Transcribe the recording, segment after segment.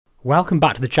Welcome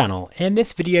back to the channel. In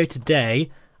this video today,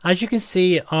 as you can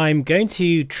see, I'm going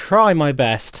to try my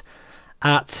best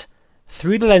at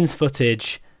through the lens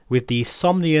footage with the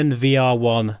Somnium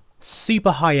VR1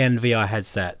 super high-end VR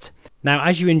headset. Now,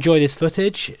 as you enjoy this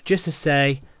footage, just to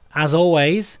say, as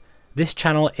always, this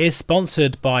channel is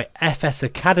sponsored by FS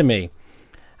Academy,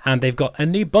 and they've got a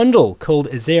new bundle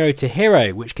called Zero to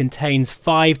Hero, which contains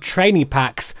 5 training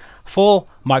packs for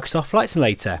Microsoft Flight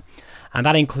Simulator. And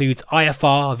that includes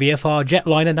IFR, VFR,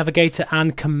 Jetliner, Navigator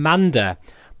and Commander.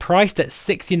 Priced at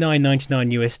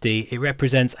 $69.99 USD, it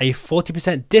represents a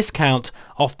 40% discount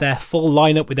off their full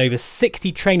lineup with over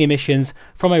 60 training missions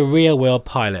from a real-world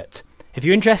pilot. If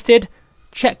you're interested,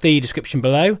 check the description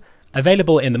below.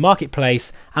 Available in the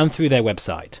marketplace and through their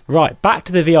website. Right, back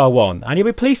to the VR1, and you'll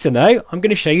be pleased to know I'm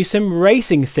going to show you some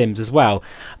racing sims as well.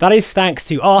 That is thanks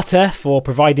to Arta for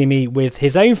providing me with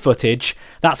his own footage.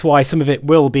 That's why some of it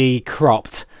will be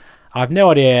cropped. I've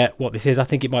no idea what this is. I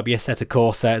think it might be a set of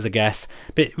Corsa as a guess,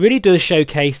 but it really does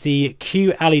showcase the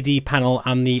QLED panel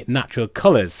and the natural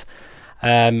colours.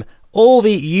 All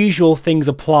the usual things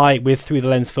apply with through the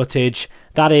lens footage.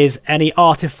 That is, any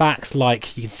artifacts,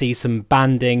 like you can see some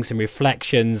banding, some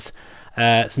reflections,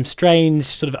 some strange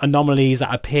sort of anomalies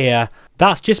that appear.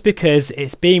 That's just because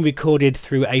it's being recorded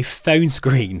through a phone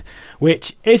screen,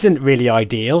 which isn't really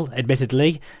ideal,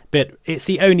 admittedly, but it's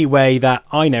the only way that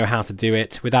I know how to do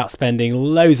it without spending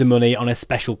loads of money on a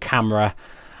special camera,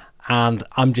 and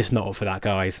I'm just not up for that,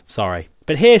 guys. Sorry.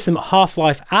 But here's some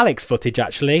Half-Life Alyx footage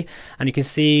actually, and you can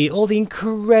see all the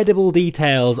incredible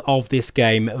details of this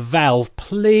game. Valve,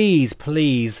 please,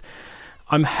 please,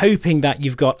 I'm hoping that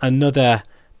you've got another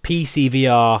PC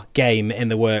VR game in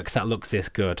the works that looks this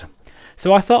good.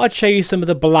 So I thought I'd show you some of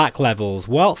the black levels.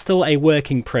 While still a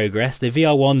work in progress, the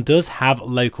VR1 does have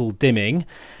local dimming.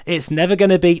 It's never going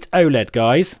to beat OLED,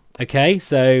 guys. Okay,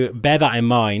 so bear that in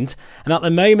mind. And at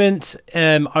the moment,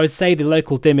 I would say the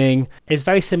local dimming is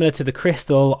very similar to the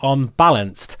Crystal on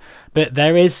balanced, but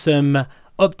there is some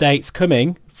updates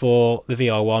coming for the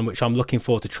VR1 which I'm looking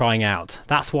forward to trying out.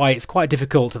 That's why it's quite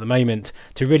difficult at the moment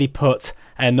to really put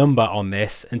a number on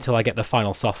this until I get the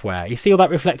final software. You see all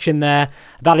that reflection there?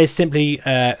 That is simply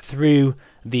through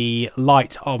the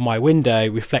light of my window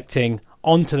reflecting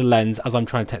onto the lens as I'm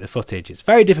trying to take the footage. It's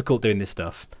very difficult doing this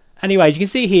stuff. Anyway, as you can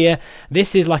see here,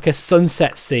 this is like a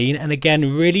sunset scene, and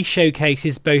again really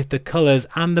showcases both the colours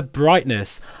and the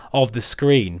brightness of the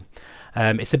screen.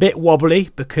 It's a bit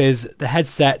wobbly because the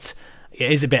headset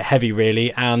is a bit heavy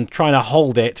really, and trying to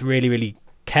hold it really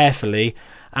carefully,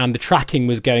 and the tracking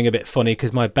was going a bit funny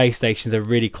because my base stations are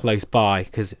really close by,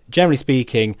 because generally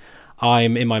speaking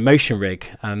I'm in my motion rig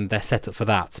and they're set up for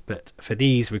that, but for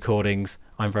these recordings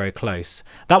I'm very close.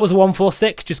 That was a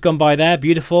 146 just gone by there,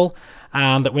 beautiful.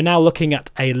 And we're now looking at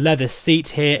a leather seat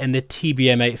here in the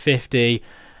TBM 850.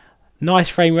 Nice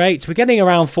frame rates. We're getting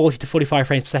around 40 to 45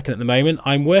 frames per second at the moment.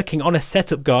 I'm working on a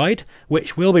setup guide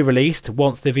which will be released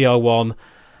once the VR1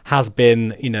 has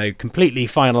been, completely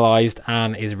finalized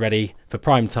and is ready for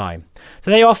prime time.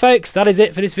 So there you are, folks. That is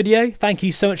it for this video. Thank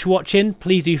you so much for watching.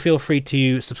 Please do feel free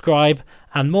to subscribe,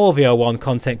 and more VR1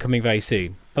 content coming very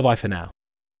soon. Bye bye for now.